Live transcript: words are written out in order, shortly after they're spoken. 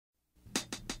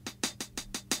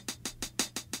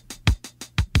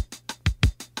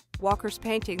Walker's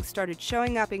paintings started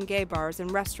showing up in gay bars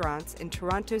and restaurants in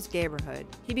Toronto's gayborhood.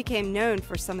 He became known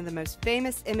for some of the most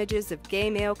famous images of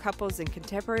gay male couples in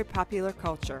contemporary popular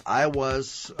culture. I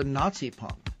was a Nazi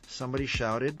punk. Somebody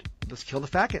shouted, "Let's kill the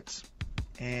faggots."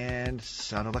 And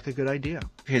sounded like a good idea.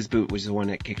 His boot was the one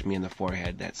that kicked me in the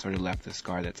forehead that sort of left the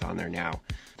scar that's on there now.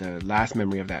 The last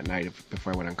memory of that night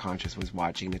before I went unconscious was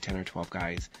watching the 10 or 12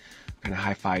 guys kind of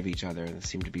high-five each other and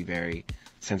seemed to be very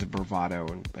sense of bravado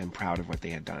and proud of what they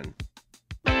had done.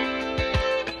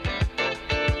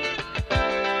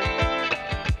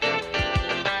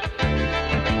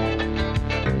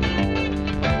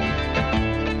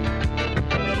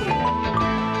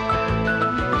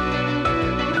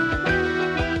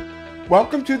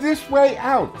 Welcome to This Way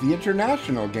Out, the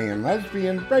international gay and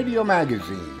lesbian radio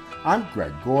magazine. I'm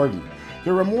Greg Gordon.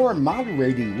 There are more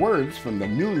moderating words from the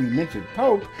newly minted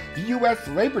Pope. The U.S.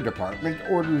 Labor Department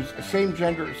orders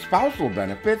same-gender spousal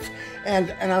benefits,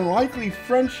 and an unlikely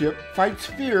friendship fights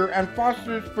fear and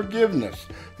fosters forgiveness.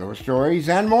 Those stories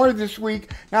and more this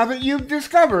week, now that you've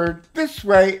discovered This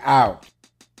Way Out.